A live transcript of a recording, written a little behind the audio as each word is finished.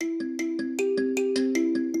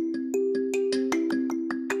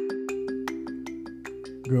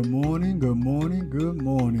Good morning,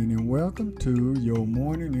 and welcome to your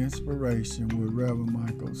morning inspiration with Reverend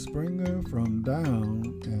Michael Springer from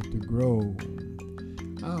Down at the Grove.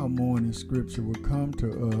 Our morning scripture will come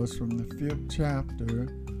to us from the 5th chapter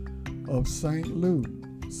of St. Luke.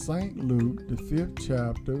 St. Luke, the 5th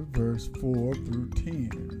chapter, verse 4 through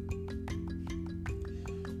 10.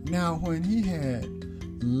 Now when he had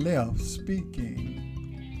left speaking,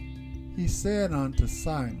 he said unto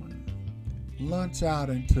Simon, Launch out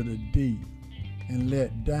into the deep and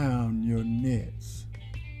let down your nets.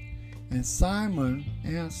 And Simon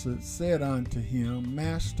answered, said unto him,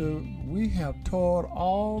 Master, we have toiled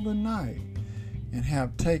all the night and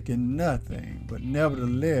have taken nothing, but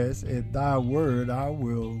nevertheless at thy word I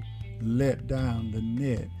will let down the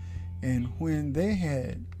net. And when they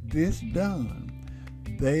had this done,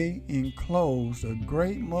 they enclosed a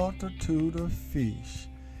great multitude of fish,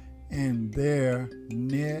 and their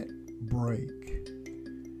net brake.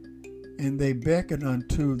 And they beckoned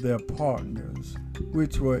unto their partners,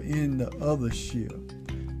 which were in the other ship,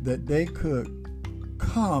 that they could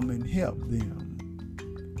come and help them.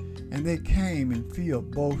 And they came and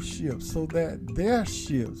filled both ships, so that their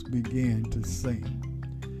ships began to sink.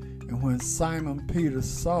 And when Simon Peter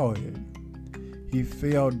saw it, he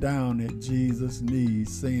fell down at Jesus'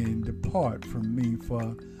 knees, saying, Depart from me,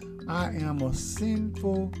 for I am a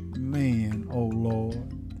sinful man, O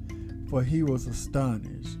Lord. For he was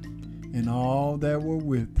astonished, and all that were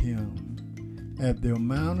with him, at the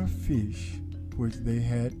amount of fish which they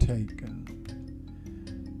had taken.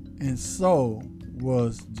 And so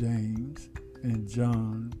was James and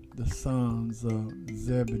John, the sons of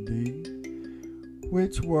Zebedee,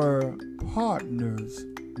 which were partners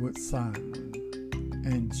with Simon.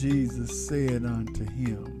 And Jesus said unto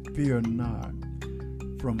him, Fear not,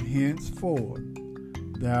 from henceforth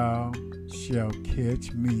thou shalt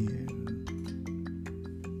catch men.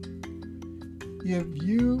 If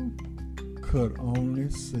you could only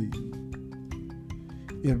see,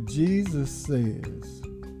 if Jesus says,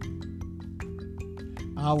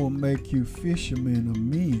 I will make you fishermen of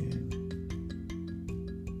men,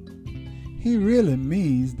 he really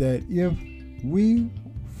means that if we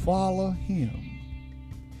follow him,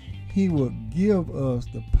 he will give us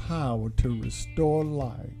the power to restore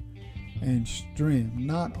life and strength,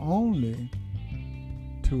 not only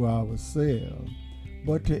to ourselves,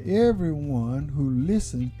 but to everyone who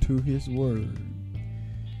listens to his word.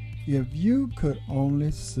 If you could only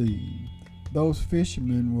see, those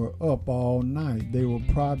fishermen were up all night. They were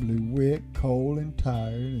probably wet, cold, and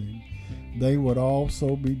tired, and they would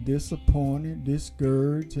also be disappointed,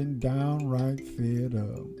 discouraged, and downright fed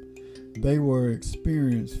up. They were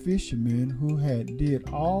experienced fishermen who had did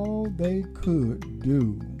all they could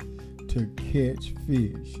do to catch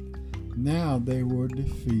fish. Now they were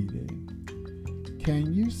defeated.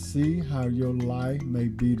 Can you see how your life may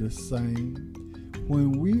be the same?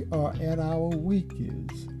 When we are at our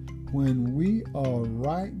weakest, when we are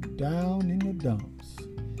right down in the dumps,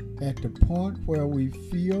 at the point where we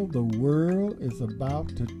feel the world is about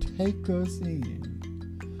to take us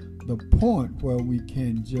in, the point where we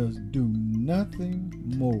can just do nothing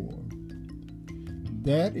more.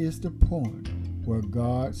 That is the point where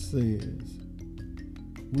God says,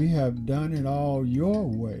 We have done it all your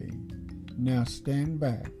way. Now stand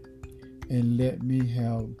back and let me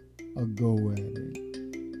have a go at it.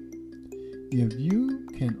 If you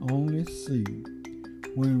can only see,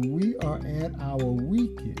 when we are at our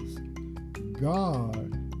weakest, God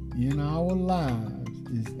in our lives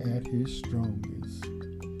is at his strongest.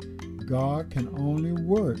 God can only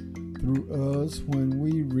work through us when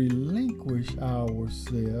we relinquish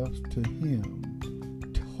ourselves to him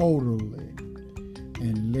totally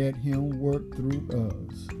and let him work through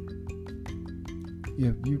us.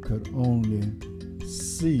 If you could only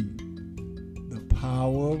see the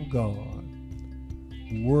power of God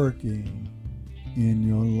working in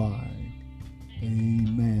your life.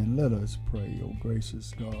 Amen. Let us pray, oh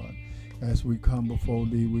gracious God. As we come before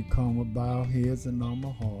thee, we come with bowed heads and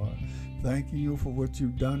humble heart, thanking you for what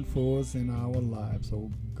you've done for us in our lives. Oh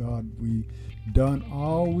God, we done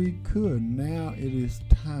all we could. Now it is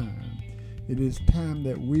time. It is time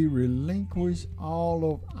that we relinquish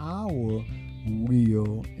all of our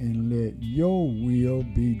will and let your will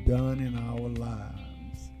be done in our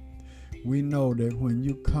lives. We know that when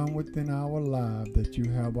you come within our lives, that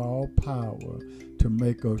you have all power to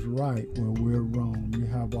make us right where we're wrong. You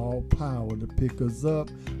have all power to pick us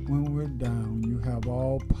up when we're down. You have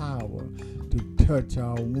all power to touch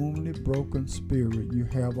our wounded, broken spirit. You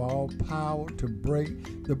have all power to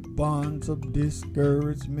break the bonds of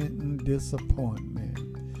discouragement and disappointment.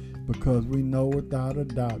 because we know without a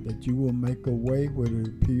doubt that you will make a way where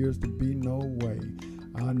there appears to be no way.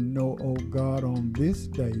 I know, oh God, on this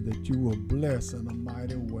day that you will bless in a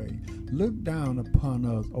mighty way. Look down upon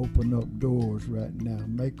us, open up doors right now,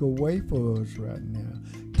 make a way for us right now.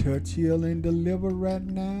 Touch, heal, and deliver right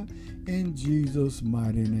now in Jesus'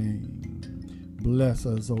 mighty name. Bless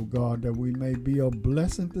us, oh God, that we may be a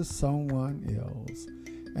blessing to someone else,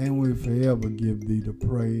 and we forever give thee the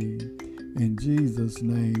praise. In Jesus'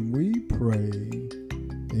 name we pray.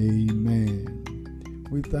 Amen.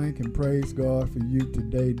 We thank and praise God for you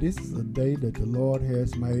today. This is a day that the Lord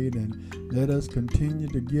has made, and let us continue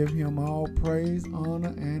to give him all praise,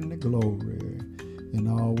 honor, and the glory. And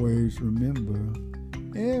always remember,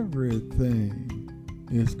 everything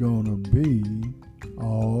is going to be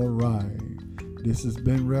all right. This has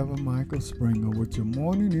been Reverend Michael Springer with your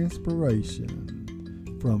morning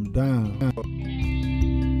inspiration from down